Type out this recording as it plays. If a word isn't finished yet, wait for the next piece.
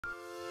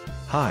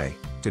Hi,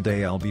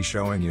 today I'll be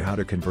showing you how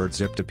to convert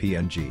zip to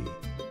PNG.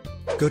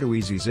 Go to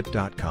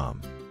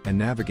ezyZip.com and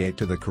navigate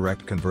to the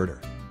correct converter.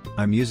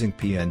 I'm using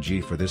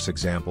PNG for this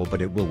example,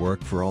 but it will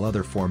work for all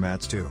other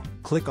formats too.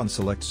 Click on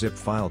Select Zip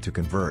File to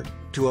convert.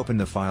 To open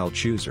the file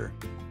chooser,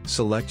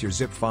 select your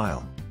zip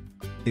file.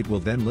 It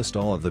will then list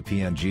all of the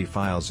PNG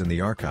files in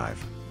the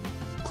archive.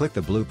 Click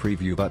the blue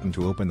Preview button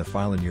to open the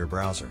file in your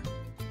browser.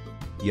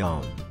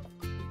 Yum!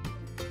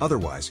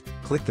 Otherwise,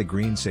 click the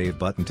green Save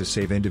button to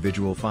save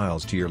individual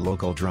files to your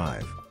local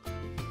drive.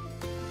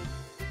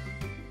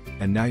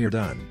 And now you're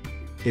done.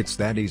 It's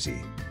that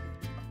easy.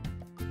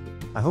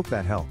 I hope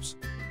that helps.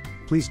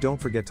 Please don't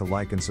forget to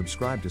like and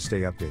subscribe to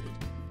stay updated.